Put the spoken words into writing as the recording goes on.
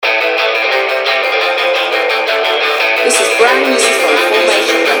This is brand new from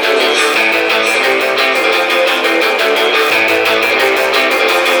Formation Records.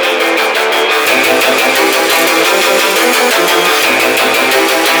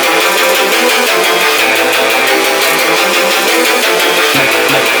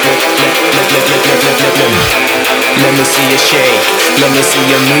 Let me see you shake, let me see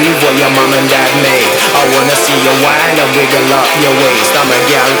you move what your mom and dad made. I wanna see you whine and wiggle up your waist. I'm a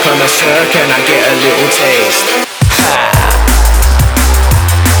gal connoisseur, can I get a little taste? Ha!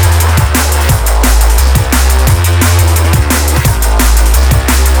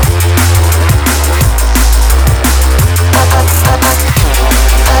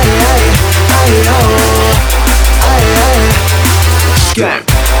 Skank.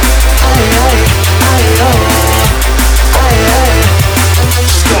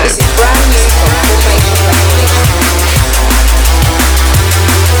 This is brand new from Formation Records.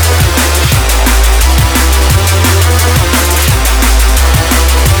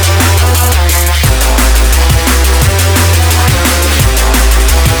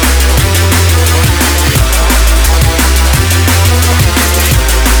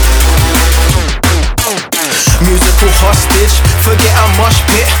 Musical hostage, forget a mosh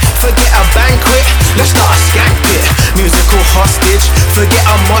pit, forget a banquet, let's start a skank pit. Musical hostage, forget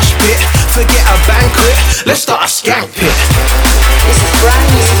a mosh pit, forget a banquet, let's start a skank pit. This is brand